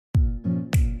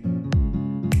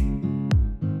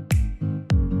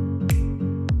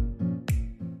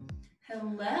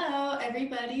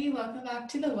everybody. Welcome back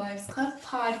to the Wives Club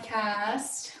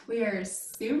podcast. We are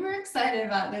super excited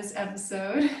about this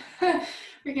episode.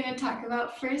 We're going to talk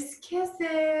about first kisses.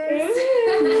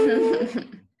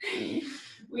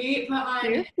 We put on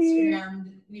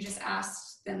Instagram, we just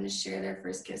asked them to share their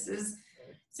first kisses.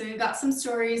 So we've got some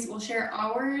stories. We'll share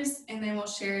ours and then we'll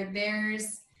share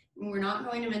theirs. We're not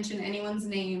going to mention anyone's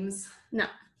names. No.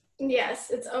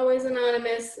 Yes, it's always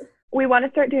anonymous. We want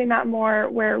to start doing that more,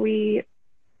 where we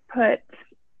put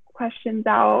questions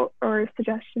out or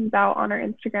suggestions out on our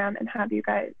Instagram and have you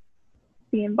guys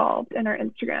be involved in our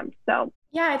Instagram. So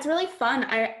yeah, it's really fun.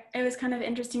 It was kind of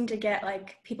interesting to get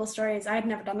like people's stories. I had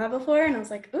never done that before, and I was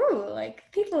like, ooh, like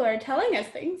people are telling us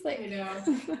things. Like, I know.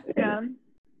 Yeah.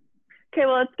 Okay,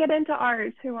 well, let's get into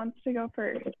ours. Who wants to go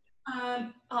first?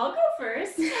 I'll go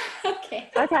first. Okay.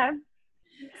 Okay.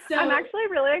 So I'm actually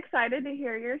really excited to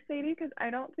hear yours, Sadie, because I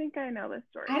don't think I know this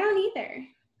story. I don't either.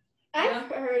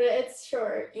 I've heard it. It's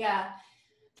short. Yeah.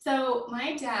 So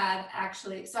my dad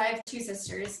actually, I have two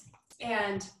sisters,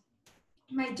 and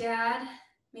my dad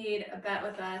made a bet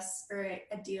with us, or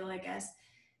a deal, I guess,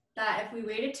 that if we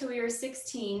waited till we were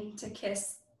 16 to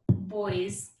kiss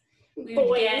boys, we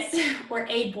would get, or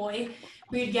a boy,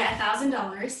 we would get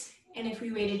 $1,000. And if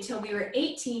we waited till we were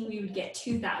 18, we would get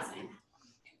 $2,000.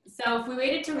 So if we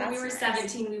waited till we were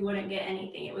 17, we wouldn't get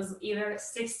anything. It was either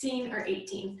 16 or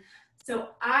 18. So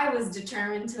I was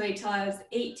determined to wait till I was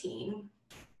 18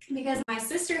 because my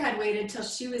sister had waited till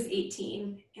she was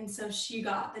 18. And so she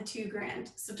got the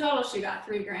 $2,000. So total, she got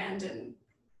 $3,000, and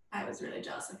I was really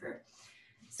jealous of her.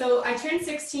 So I turned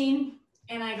 16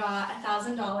 and I got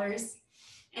 $1,000.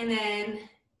 And then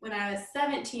when I was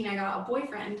 17, I got a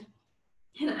boyfriend.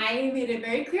 And I made it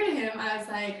very clear to him, I was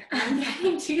like, I'm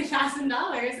getting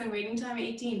 $2,000 and waiting until I'm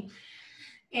 18.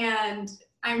 And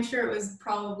I'm sure it was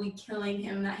probably killing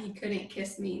him that he couldn't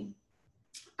kiss me.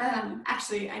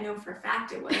 Actually, I know for a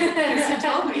fact it was because he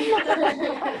told me.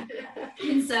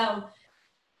 And so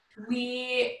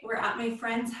we were at my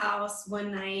friend's house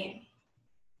one night,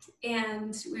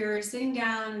 and we were sitting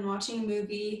down and watching a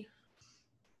movie.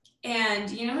 And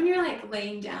you know when you're like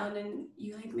laying down and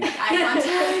you like make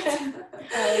eye contact?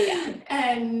 Oh yeah.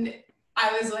 And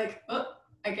I was like, oh,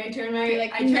 like I turned my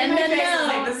face,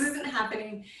 like this isn't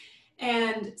happening.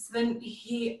 And so then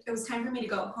it was time for me to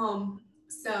go home.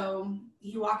 So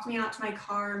he walked me out to my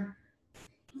car,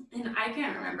 and I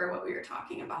can't remember what we were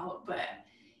talking about, but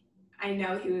I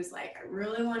know he was like, I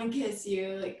really want to kiss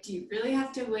you. Like, do you really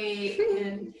have to wait?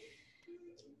 And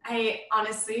I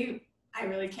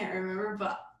really can't remember,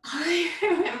 but all I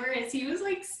remember is he was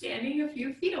like standing a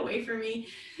few feet away from me,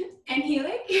 and he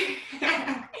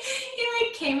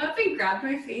came up and grabbed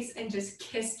my face and just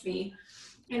kissed me.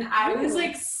 And I was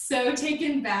like so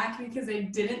taken back because I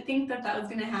didn't think that was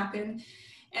going to happen.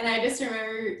 And I just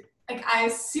remember like I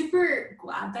was super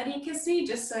glad that he kissed me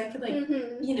just so I could like,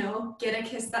 get a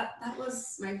kiss. That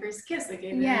was my first kiss. Like I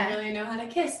didn't really know how to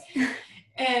kiss.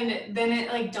 And then it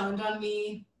like dawned on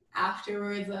me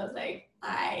afterwards. I was like,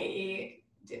 I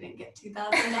didn't get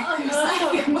 $2,000.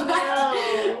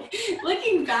 No.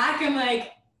 Looking back, I'm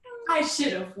like, I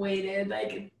should have waited.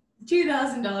 Like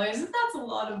 $2,000. That's a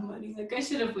lot of money. Like I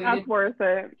should have waited. That's worth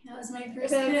it. That was my first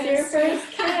That's kiss. your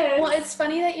first kiss. Well, it's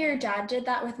funny that your dad did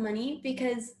that with money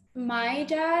because my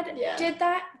dad did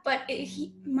that, but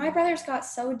my brothers got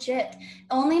so gypped.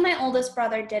 Only my oldest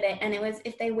brother did it, and it was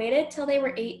if they waited till they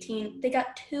were 18, they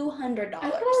got $200. I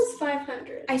thought it was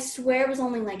 $500. I swear it was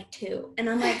only like $2, and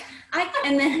I'm like,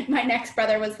 and then my next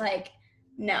brother was like,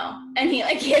 no, and he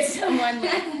like hit someone.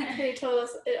 He told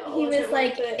us He was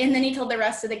like, and then he told the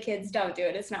rest of the kids, don't do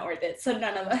it, it's not worth it. So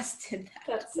none of us did that.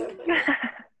 That's so funny.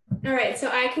 All right, so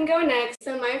I can go next.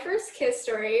 So my first kiss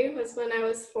story was when I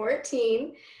was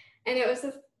 14. And it was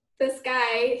this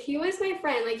guy. He was my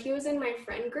friend. Like, he was in my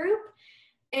friend group.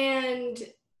 And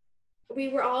we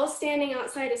were all standing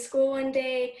outside of school one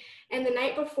day. And the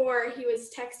night before, he was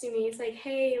texting me. He's like,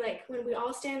 hey, like, when we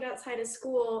all stand outside of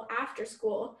school, after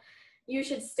school, you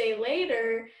should stay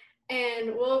later.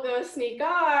 And we'll go sneak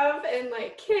off and,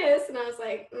 like, kiss. And I was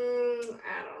like,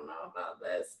 I don't know about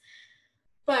this.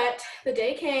 But the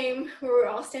day came where we were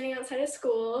all standing outside of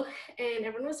school and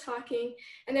everyone was talking,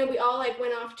 and then we all like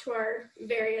went off to our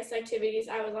various activities.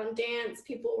 I was on dance,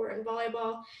 people were in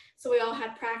volleyball, so we all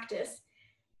had practice.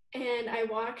 And I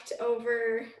walked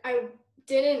over, I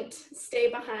didn't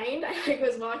stay behind, I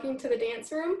was walking to the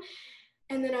dance room,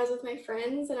 and then I was with my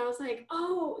friends and I was like,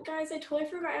 oh guys, I totally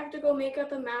forgot I have to go make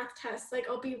up a math test, like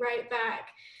I'll be right back.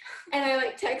 And I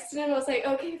like texted him, I was like,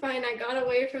 okay, fine, I got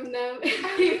away from them.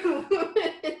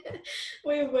 We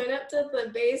we went up to the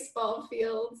baseball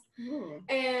field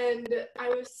and I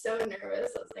was so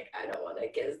nervous. I was like, I don't want to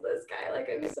kiss this guy. Like,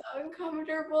 I'm so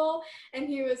uncomfortable. And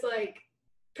he was like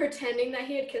pretending that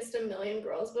he had kissed a million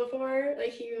girls before.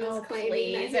 Like, he was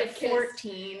claiming that he had kissed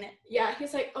 14. Yeah,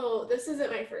 he's like, oh, this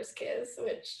isn't my first kiss,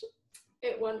 which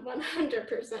it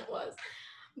 100% was.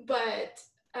 But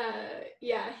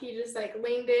yeah, he just like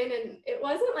leaned in, and it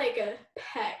wasn't like a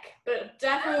peck, but it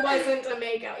definitely wasn't a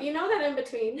makeout. You know, that in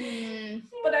between.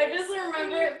 But I just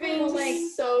remember it being like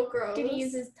so gross. Did he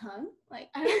use his tongue? Like,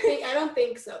 I don't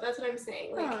think so. That's what I'm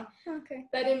saying. Like, okay.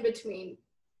 that in between.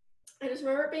 I just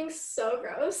remember it being so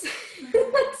gross,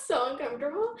 like so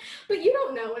uncomfortable. But you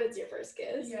don't know when it's your first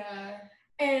kiss. Yeah.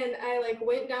 And I like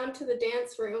went down to the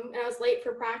dance room, and I was late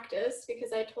for practice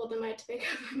because I told them I had to make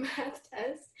up a math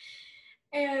test.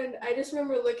 And I just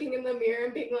remember looking in the mirror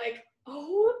and being like,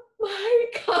 oh my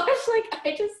gosh, like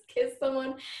I just kissed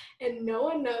someone and no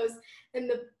one knows.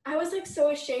 And I was like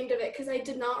so ashamed of it because I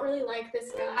did not really like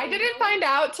this guy. I didn't find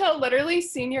out till literally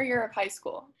senior year of high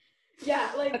school.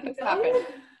 Yeah, like this happened.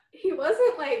 He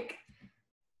wasn't like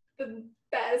the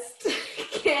best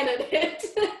candidate.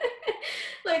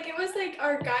 Like, it was like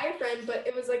our guy friend, but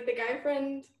it was like the guy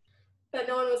friend that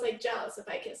no one was like jealous if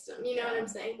I kissed him. You know what I'm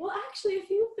saying? Well, actually, a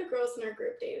few of the girls in our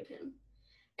group dated him.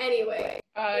 Anyway.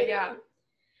 Yeah.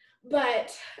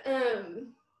 But,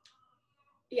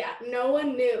 yeah, no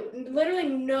one knew. Literally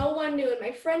no one knew. In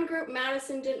my friend group,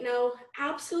 Madison didn't know.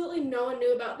 Absolutely no one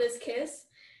knew about this kiss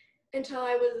until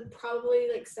I was probably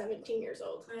like 17 years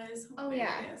old. Oh,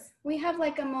 yeah. We have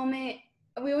like a moment.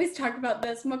 We always talk about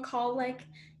this. McCall, like,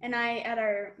 and I at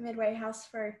our Midway house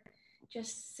for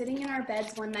just sitting in our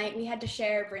beds one night. We had to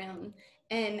share a room,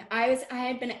 and I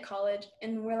had been at college,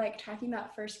 and we're like talking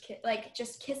about first kiss, like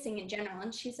just kissing in general.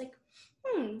 And she's like,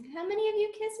 how many of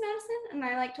you kissed, Madison? And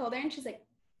I like told her, and she's like,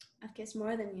 I've kissed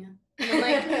more than you. And I'm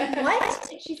like,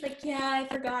 what? And she's like, yeah, I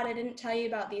forgot. I didn't tell you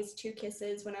about these 2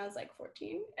 kisses when I was like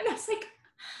 14. And I was like,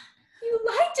 you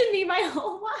lied to me my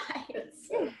whole life.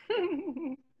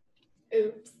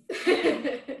 Oops.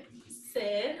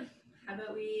 Sid, how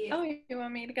about we? Oh, you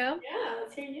want me to go? Yeah,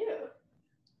 let's hear you.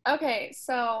 Okay,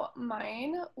 so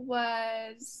mine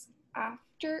was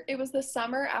it was the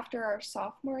summer after our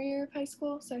sophomore year of high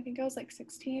school. So I think I was like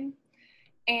 16.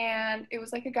 And it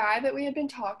was like a guy that we had been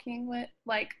talking with,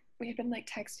 like we had been like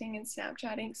texting and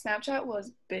Snapchatting. Snapchat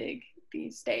was big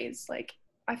these days. Like,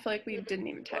 I feel like we didn't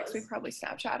even text. We probably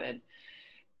Snapchatted.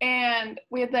 And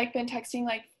we had like been texting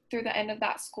like through the end of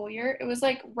that school year. It was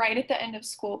like right at the end of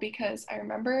school because I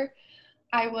remember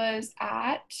I was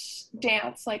at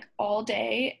dance like all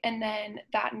day, and then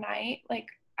that night, like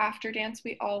after dance,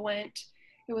 we all went.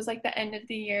 It was like the end of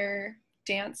the year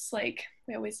dance, like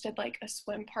we always did like a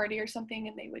swim party or something,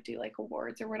 and they would do like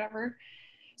awards or whatever.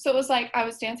 So it was like I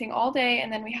was dancing all day,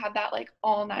 and then we had that like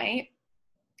all night,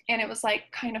 and it was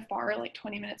like kind of far, like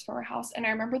 20 minutes from our house. And I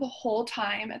remember the whole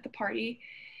time at the party,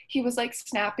 he was like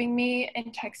snapping me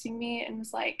and texting me, and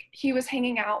was like, he was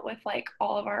hanging out with like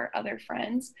all of our other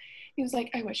friends. He was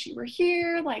like, I wish you were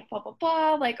here, like blah, blah,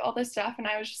 blah, like all this stuff. And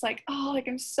I was just like, oh, like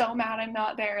I'm so mad I'm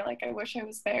not there. Like, I wish I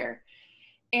was there.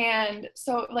 And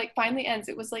so like finally ends.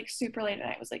 It was like super late at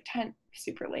night. It was like 10,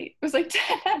 super late. It was like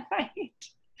 10 at night.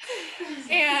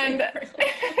 And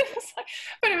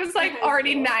but it was like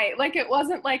already night. Like, it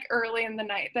wasn't like early in the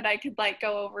night that I could like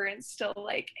go over and still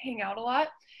like hang out a lot.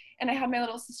 And I had my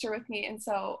little sister with me. And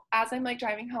so as I'm like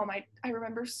driving home, I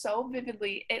remember so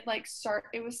vividly, it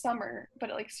was summer, but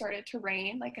it like started to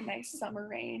rain, like a nice summer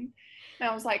rain. And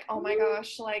I was like, oh my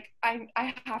gosh, like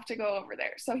I have to go over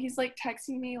there. So he's like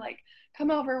texting me like, come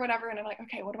over, whatever. And I'm like,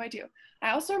 okay, what do I do?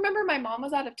 I also remember my mom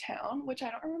was out of town, which I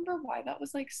don't remember why that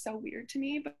was like so weird to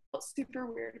me, but I felt super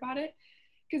weird about it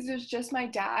because it was just my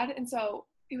dad. And so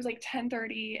it was like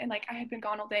 10:30 and like I had been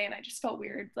gone all day, and I just felt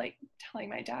weird like telling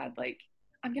my dad like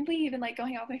I'm gonna leave and like go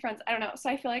hang out with my friends. I don't know. So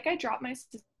I feel like I dropped my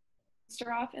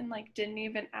sister off and like didn't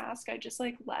even ask. I just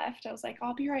like left. I was like,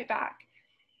 I'll be right back.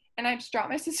 And I just dropped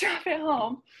my sister off at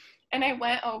home, and I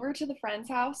went over to the friend's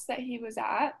house that he was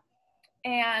at.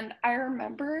 And I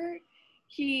remember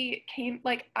he came,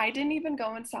 like I didn't even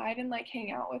go inside and like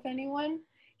hang out with anyone.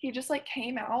 He just like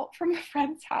came out from the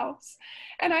friend's house,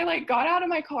 and I like got out of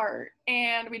my car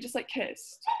and we just like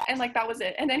kissed, and like that was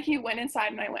it. And then he went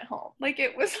inside and I went home. Like,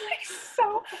 it was like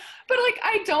so, but like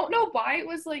I don't know why it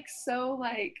was like so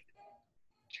like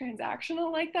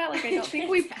transactional like that. Like, I don't think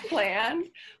we planned.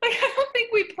 Like, I don't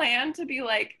think we planned to be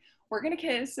like, we're gonna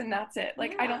kiss and that's it.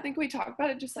 Like, yeah. I don't think we talked about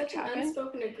it. Just such like an happened.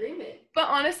 Unspoken agreement. But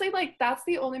honestly, like that's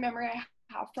the only memory I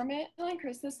have from it. I telling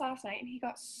Chris this last night, and he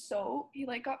got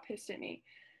pissed at me.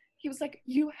 he was like,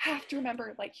 you have to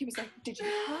remember, like, he was like, did you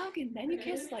hug and then you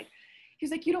kissed? Like, he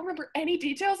was like, you don't remember any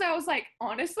details? I was like,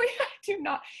 honestly, I do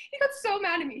not. He got so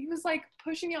mad at me. He was like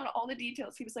pushing me on all the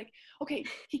details. He was like, okay,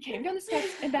 he came down the steps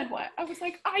and then what? I was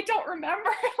like, I don't remember.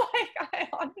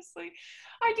 Like,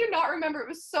 I do not remember.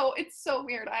 It's so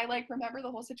weird. I like remember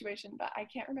the whole situation, but I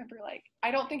can't remember, like,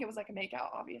 I don't think it was like a makeout,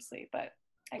 obviously, but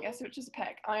I guess it was just a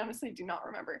peck. I honestly do not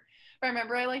remember. But I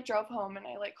remember I like drove home and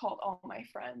I like called all my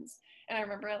friends. And I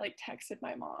remember I like texted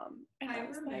my mom. And I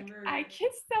was like, I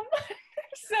kissed someone.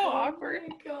 So awkward. Oh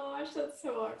my gosh, that's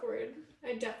so awkward.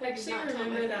 I definitely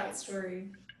remember that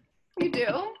story. You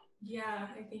do? Yeah,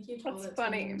 I think you told That's it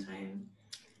funny. to me one time.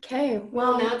 Okay,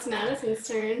 Well, well, now it's Madison's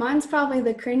turn. mine's probably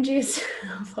the cringiest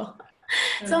of all.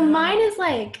 So mine is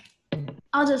like,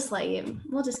 we'll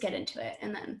just get into it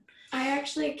and then. I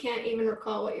actually can't even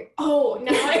recall what you're. Oh,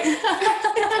 no.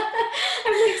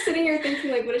 I'm like sitting here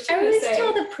thinking, like, what is she I going to always say?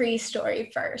 tell the pre-story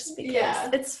first because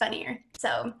it's funnier.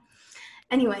 So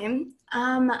anyway,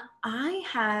 I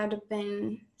had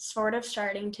been sort of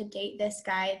starting to date this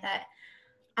guy that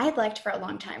I had liked for a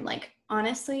long time. Like,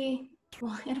 honestly,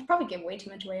 well, it'll probably give way too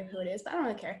much away of who it is, but I don't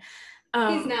really care.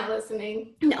 He's not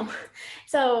listening. No.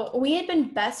 So we had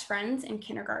been best friends in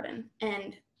kindergarten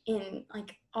and in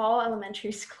like all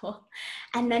elementary school.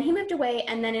 And then he moved away.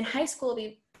 And then in high school,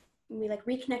 we like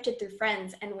reconnected through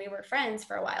friends and we were friends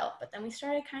for a while. But then we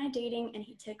started kind of dating and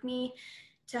he took me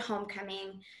to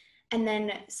homecoming. And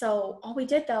then, so all we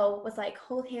did though was like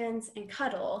hold hands and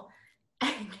cuddle.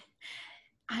 And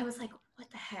I was like, what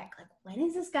the heck? Like, when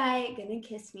is this guy gonna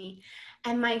kiss me?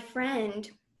 And my friend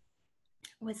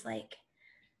was like,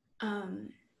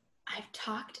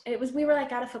 we were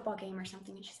like at a football game or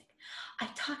something. And she's like, I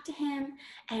talked to him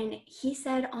and he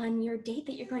said on your date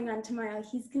that you're going on tomorrow,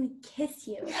 he's gonna kiss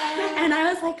you. And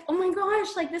I was like, oh my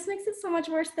gosh, like this makes it so much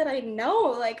worse that I know,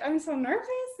 like I'm so nervous.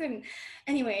 And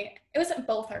anyway, it was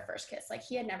both our first kiss. Like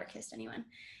he had never kissed anyone.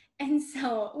 And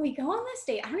so we go on this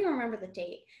date. I don't even remember the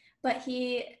date, but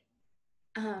he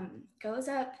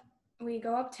we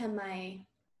go up to my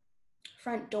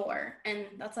front door and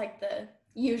that's like the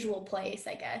usual place,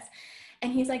 I guess.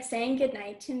 And he's like saying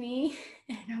goodnight to me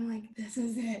and I'm like, this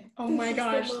is it. Oh my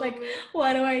gosh, like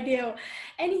what do I do?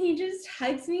 And he just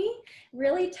hugs me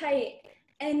really tight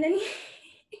and then he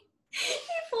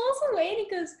pulls away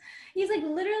and he's like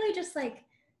literally just like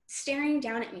staring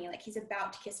down at me like he's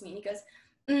about to kiss me and he goes,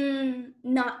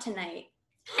 not tonight.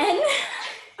 And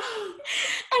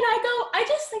I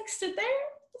just like stood there,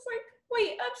 just like,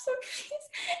 wait, I'm so confused.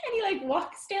 And he like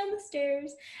walks down the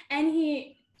stairs and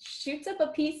he shoots up a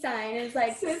peace sign and is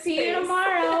like, see you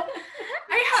tomorrow.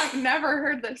 I have never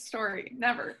heard this story.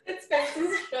 Never. It's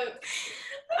faces shook.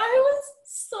 I was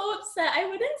so upset. I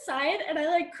went inside and I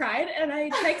like cried and I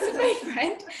texted my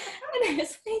friend and I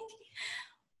was like,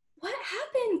 what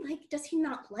happened? Like, does he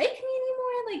not like me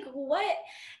anymore? Like, what?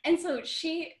 And so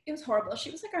it was horrible.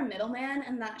 She was like our middleman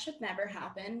and that should never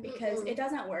happen because it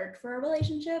doesn't work for a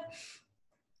relationship.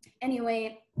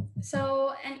 Anyway,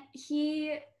 and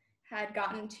he had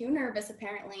gotten too nervous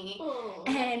apparently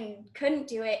and couldn't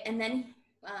do it. And then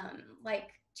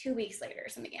like 2 weeks later or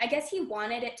something, I guess he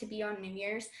wanted it to be on New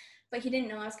Year's, but he didn't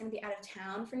know I was going to be out of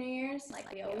town for New Year's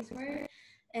like we always were.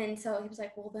 And so he was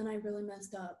like, well, then I really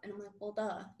messed up. And I'm like, well,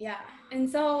 duh. Yeah. And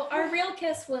so our real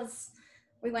kiss was,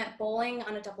 we went bowling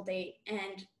on a double date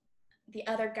and the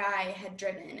other guy had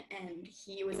driven and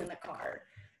he was in the car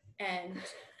and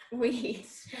are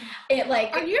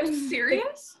you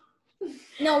serious?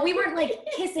 No, we weren't like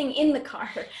kissing in the car.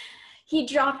 He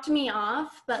dropped me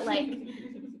off, but like.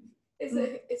 Is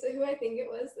it who I think it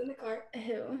was in the car?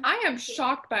 Who? I am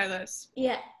shocked by this.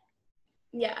 Yeah.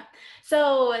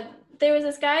 So there was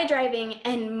this guy driving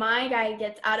and my guy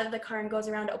gets out of the car and goes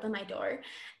around to open my door.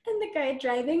 And the guy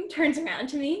driving turns around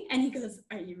to me and he goes,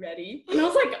 are you ready? And I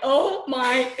was like, oh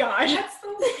my gosh. That's the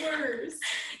worst.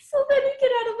 So then we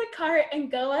get out of the car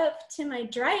and go up to my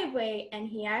driveway and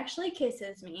he actually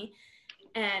kisses me.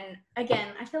 And again,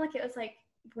 I feel like it was like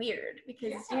weird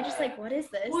because you're just like, what is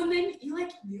this? Well, and then you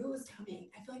like knew it was coming.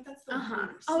 I feel like that's the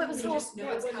worst. Oh, it was you so just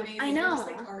know it's coming. I and know. You're just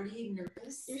like already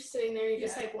nervous. You're sitting there, you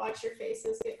just like watch your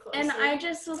faces get closer. And I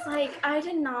just was like, I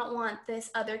did not want this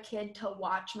other kid to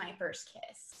watch my first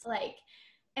kiss. Like,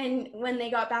 and when they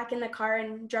got back in the car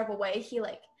and drove away, he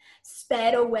like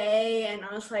sped away and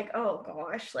I was like, oh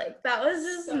gosh, like that was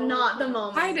just so not the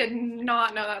moment. I did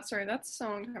not know that story. That's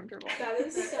so uncomfortable. That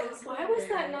is so why was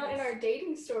that not in our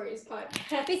dating stories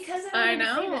podcast? Because I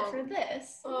didn't save know. it for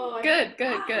this. Oh, Good.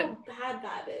 How bad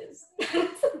that is.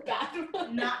 That's a bad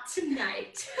one. Not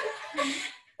tonight.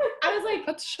 I was like,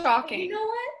 That's shocking. you know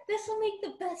what? This will make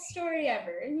the best story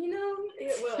ever. And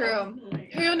It will. True. Oh my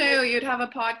Who gosh. knew you'd have a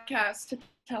podcast to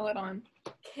tell it on?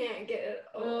 Can't get it.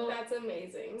 Oh, that's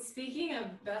amazing. Speaking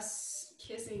of best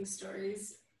kissing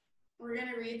stories, we're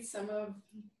gonna read some of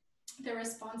the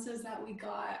responses that we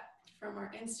got from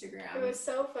our Instagram. It was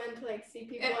so fun to like see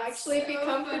people It's actually be so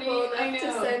comfortable funny. I enough to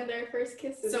know. send their first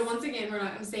kisses. So once again, we're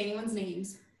not gonna say anyone's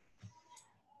names.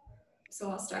 So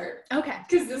I'll start okay.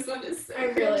 because this one is so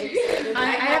I'm really cringy. excited. I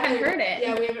haven't heard it.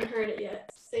 Yeah, we haven't heard it yet.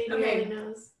 Sadie Okay. already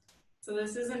knows. So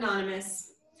this is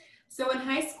anonymous. So in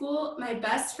high school, my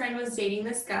best friend was dating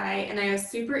this guy, and I was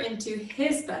super into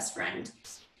his best friend.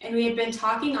 And we had been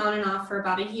talking on and off for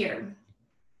about a year.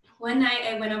 One night,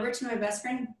 I went over to my best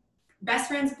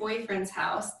friend's boyfriend's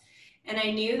house, and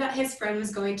I knew that his friend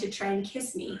was going to try and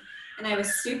kiss me. And I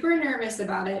was super nervous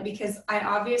about it because I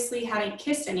obviously hadn't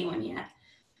kissed anyone yet.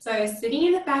 So I was sitting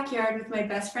in the backyard with my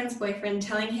best friend's boyfriend,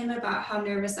 telling him about how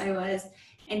nervous I was,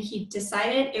 and he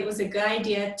decided it was a good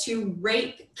idea to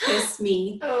rape kiss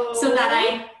me Oh. so that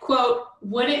I, quote,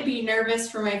 wouldn't be nervous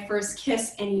for my first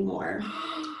kiss anymore.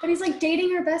 But he's like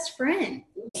dating her best friend.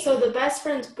 So the best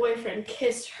friend's boyfriend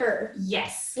kissed her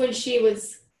Yes. when she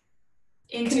was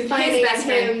Into his confiding best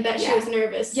in him friend. that she Yeah. was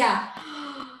nervous. Yeah.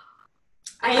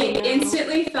 I I know.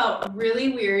 instantly felt really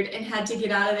weird and had to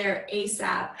get out of there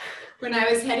ASAP. When I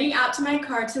was heading out to my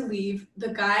car to leave, the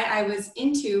guy I was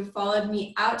into followed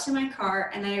me out to my car,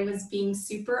 and I was being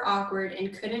super awkward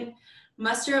and couldn't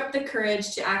muster up the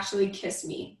courage to actually kiss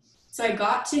me. So I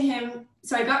got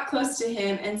close to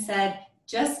him and said,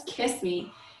 "Just kiss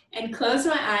me," and closed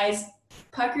my eyes,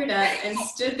 puckered up, and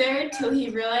stood there till he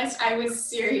realized I was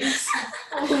serious.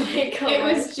 Oh my god. It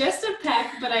was just a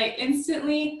peck, but I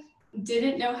instantly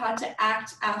didn't know how to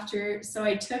act after, so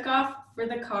I took off for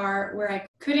the car where I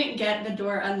couldn't get the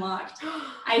door unlocked.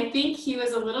 I think he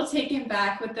was a little taken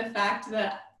back with the fact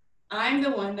that I'm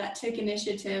the one that took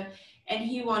initiative, and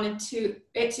he wanted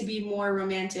it to be more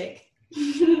romantic.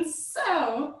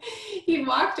 So he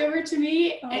walked over to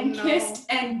me and kissed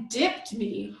and dipped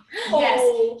me. Yes,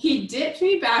 Oh. he dipped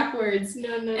me backwards.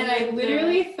 No, And I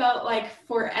literally felt like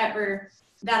forever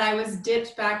that I was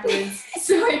dipped backwards.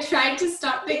 So I tried to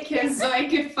stop the kiss so I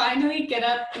could finally get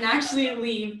up and actually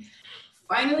leave.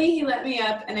 Finally, he let me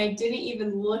up, and I didn't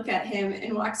even look at him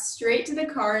and walked straight to the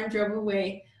car and drove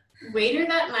away. Later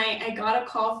that night, I got a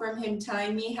call from him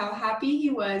telling me how happy he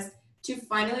was to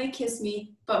finally kiss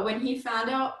me, but when he found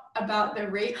out about the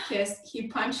rape kiss, he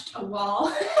punched a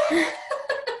wall.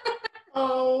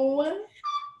 Oh.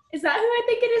 Is that who I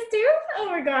think it is too? Oh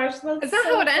my gosh, that's Is that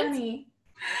so how it ends? funny.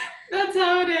 That's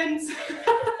how it ends.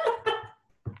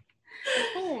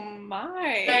 Oh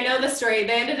my. I know the story.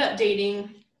 They ended up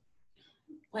dating.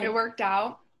 Like, It worked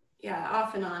out. yeah,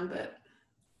 off and on, but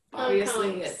How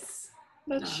obviously comes? it's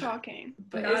That's Not. shocking.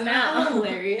 but Not isn't now. that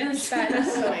hilarious? That is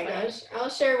Oh so my funny. gosh. I'll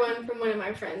share one from one of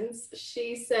my friends.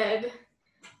 She said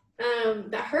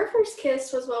that her first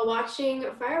kiss was while watching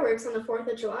fireworks on the 4th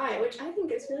of July, which I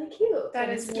think is really cute.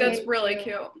 That's That's really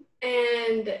cute.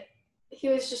 And he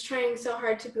was just trying so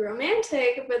hard to be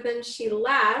romantic, but then she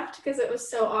laughed because it was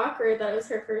so awkward that it was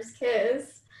her first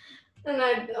kiss. And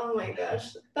oh my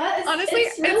gosh. That is Honestly,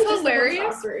 it's, really it's just the most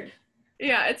hilarious. awkward.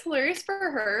 Yeah, it's hilarious for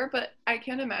her, but I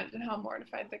can't imagine how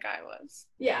mortified the guy was.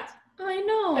 Yeah. I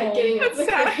know. Like getting up That's the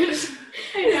sad. courage.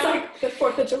 It's like the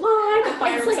 4th of July, the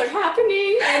fireworks are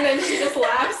happening, and then she just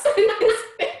laughs in his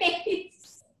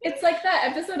face. It's like that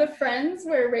episode of Friends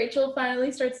where Rachel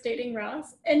finally starts dating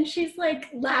Ross, and she's like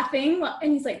laughing,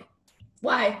 and he's like,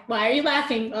 "Why? Why are you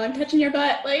laughing? Well, I'm touching your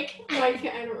butt." Like, I don't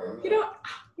remember. you don't.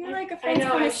 You're like a I Friends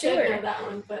know I should know connoisseur. that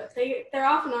one, but they're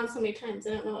off and on so many times.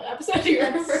 I don't know what episode you're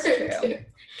That's referring true. to.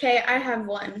 Okay, I have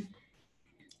one.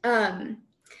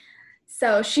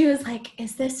 So she was like,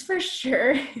 "Is this for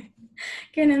sure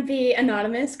gonna be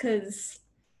anonymous? Because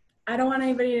I don't want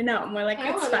anybody to know." And we're like, I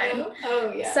 "It's wanna fine." know.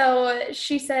 Oh yeah. So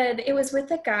she said it was with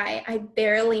a guy I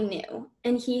barely knew,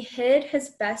 and he hid his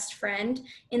best friend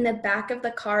in the back of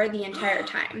the car the entire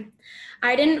time.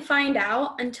 I didn't find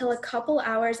out until a couple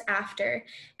hours after,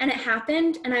 and it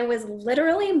happened, and I was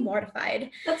literally mortified.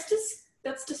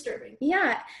 That's disturbing.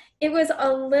 Yeah, it was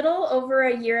a little over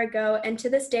a year ago, and to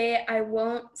this day, I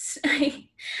will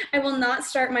not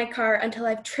start my car until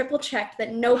I've triple checked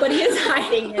that nobody is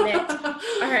hiding in it.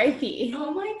 R.I.P.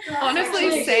 Oh my god. Honestly,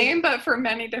 actually- same, but for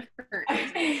many different I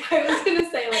was gonna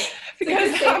say like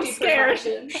because it's a I'm safety scared.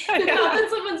 precaution. Not that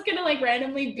someone's gonna like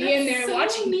randomly be in there so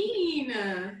watching. mean.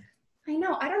 I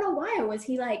know. I don't know why. Was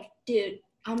he like, dude?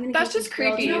 I'm gonna. That's kiss just this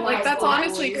girl creepy. tonight." Like, that's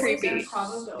honestly creepy.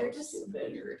 They're just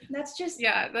weird. That's just.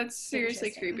 Yeah, that's seriously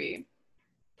Interesting. creepy.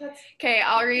 That's Okay,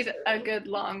 I'll read a good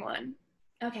long one.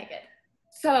 Okay, good.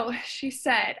 So she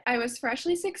said, I was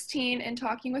freshly 16 and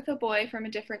talking with a boy from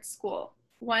a different school.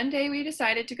 One day we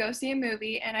decided to go see a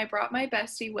movie and I brought my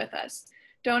bestie with us.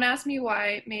 Don't ask me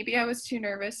why. Maybe I was too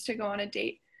nervous to go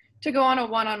on a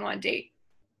one-on-one date.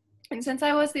 And since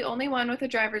I was the only one with a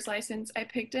driver's license, I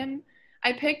picked him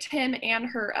and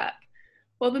her up.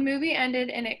 Well, the movie ended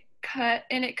and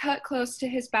it cut close to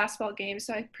his basketball game,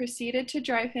 so I proceeded to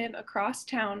drive him across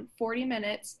town 40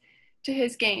 minutes to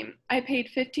his game. I paid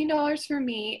 $15 for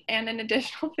me and an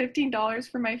additional $15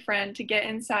 for my friend to get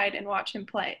inside and watch him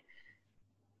play.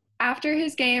 After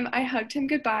his game, I hugged him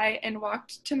goodbye and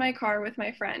walked to my car with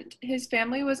my friend. His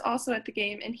family was also at the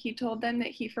game, and he told them that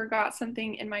he forgot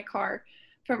something in my car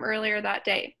from earlier that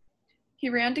day. He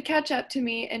ran to catch up to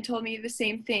me and told me the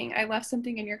same thing. I left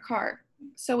something in your car.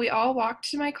 So we all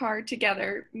walked to my car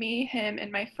together, me, him,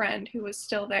 and my friend who was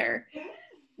still there.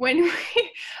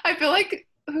 I feel like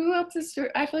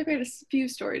we had a few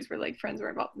stories where like friends were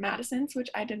about Madison's, which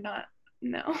I did not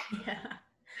know. Yeah.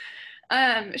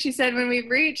 She said when we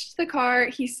reached the car,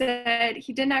 he said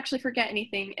he didn't actually forget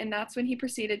anything, and that's when he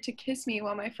proceeded to kiss me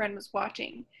while my friend was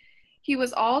watching. He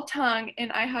was all tongue,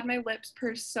 and I had my lips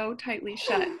pursed so tightly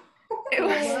shut. It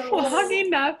was long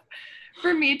enough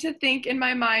for me to think in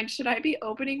my mind, should I be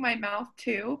opening my mouth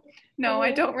too? No,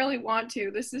 I don't really want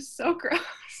to. This is so gross.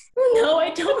 No, I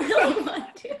don't really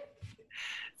want to.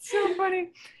 So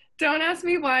funny. Don't ask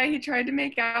me why he tried to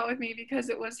make out with me, because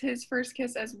it was his first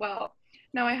kiss as well.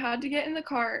 Now I had to get in the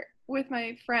car with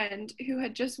my friend who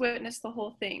had just witnessed the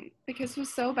whole thing. The kiss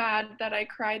was so bad that I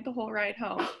cried the whole ride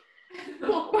home.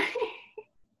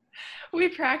 We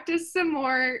practiced some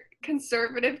more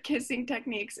conservative kissing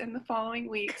techniques in the following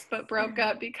weeks, but broke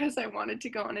up because I wanted to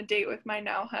go on a date with my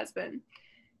now husband.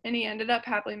 And he ended up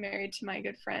happily married to my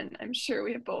good friend. I'm sure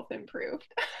we have both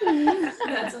improved.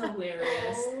 That's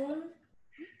hilarious.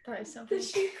 That is so Did funny.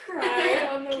 she cry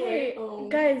on the way home?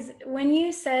 Guys, when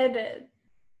you said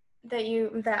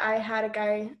that I had a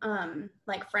guy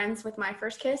like friends with my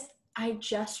first kiss, I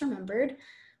just remembered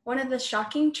one of the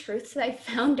shocking truths that I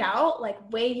found out like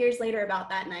way years later about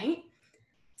that night.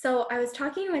 So I was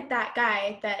talking with that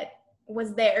guy that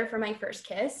was there for my first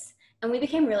kiss, and we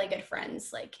became really good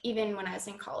friends, like even when I was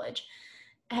in college.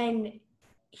 And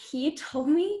he told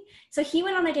me, so he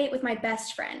went on a date with my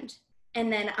best friend,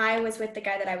 and then I was with the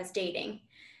guy that I was dating.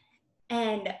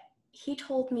 And he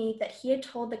told me that he had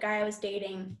told the guy I was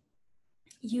dating,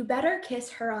 you better kiss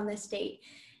her on this date,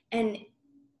 and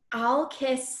I'll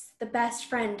kiss the best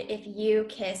friend if you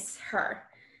kiss her.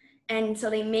 And so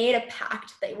they made a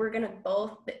pact that we're gonna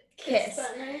both kiss.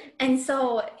 And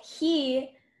so he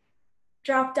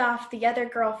dropped off the other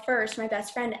girl first, my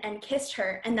best friend, and kissed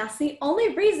her. And that's the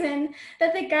only reason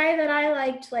that the guy that I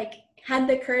liked like had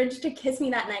the courage to kiss me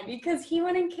that night, because he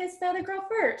went and kissed the other girl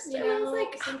first. You and I was know,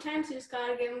 like, sometimes you just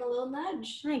gotta give him a little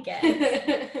nudge. I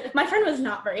guess. My friend was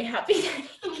not very happy that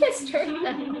he kissed her.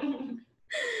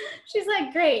 She's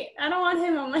like, great, I don't want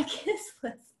him on my kiss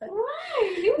list. But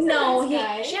Why? He was no, a nice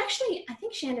guy. she actually, I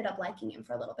think she ended up liking him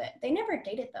for a little bit. They never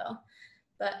dated though,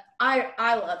 but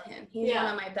I love him. He's one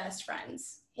of my best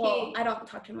friends. Well, I don't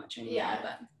talk to him much anymore,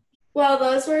 but. Well,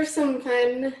 those were some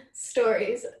fun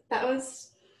stories.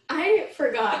 I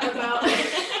forgot about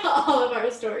all of our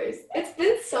stories. It's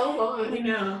been so long. I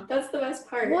know. That's the best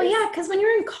part. Well, yeah, because when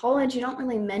you're in college, you don't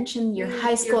really mention your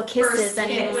high school kisses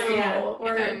anymore. Yeah.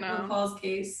 Or in Paul's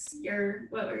case,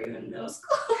 what were you in middle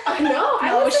school? I know.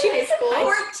 I No, was she in high was in school.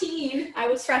 14. I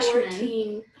was Freshman.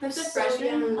 14. That's a So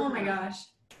freshman? young. Oh my gosh.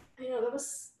 I know, that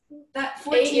was That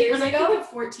 14, 8 years when I ago? think of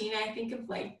 14, I think of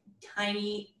like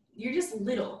tiny, you're just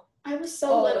little. I was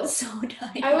so little. So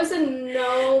tiny. I was in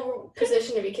no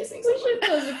position to be kissing We someone. should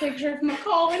post a picture of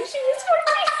McCall when she was 14.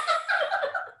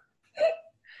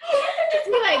 Just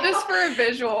be like, Just for a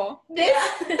visual. this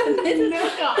is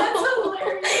McCall. That's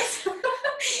hilarious.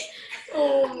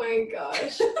 Oh my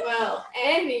gosh. Well,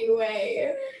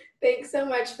 anyway, thanks so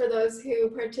much for those who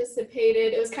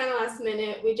participated. It was kind of last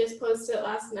minute. We just posted it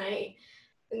last night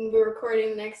and we're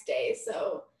recording the next day.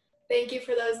 So thank you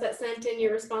for those that sent in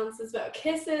your responses about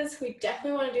kisses. We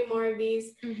definitely want to do more of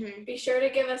these. Mm-hmm. Be sure to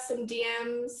give us some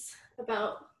DMs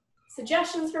about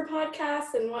suggestions for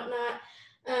podcasts and whatnot.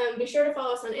 Be sure to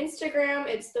follow us on Instagram.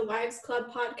 It's the Wives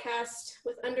Club Podcast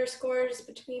with underscores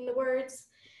between the words.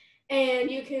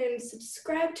 And you can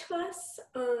subscribe to us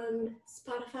on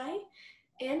Spotify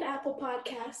and Apple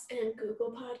Podcasts and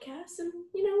Google Podcasts and,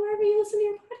 wherever you listen to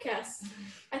your podcasts.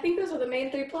 I think those are the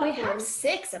main 3 We platforms. have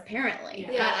 6 apparently.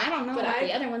 Yeah, but I don't know but what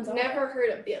the I've other ones are. Never heard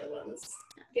of the other ones,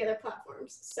 the other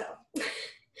platforms. So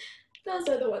those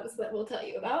are the ones that we'll tell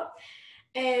you about.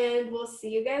 And we'll see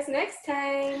you guys next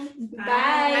time.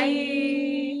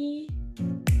 Bye. Bye.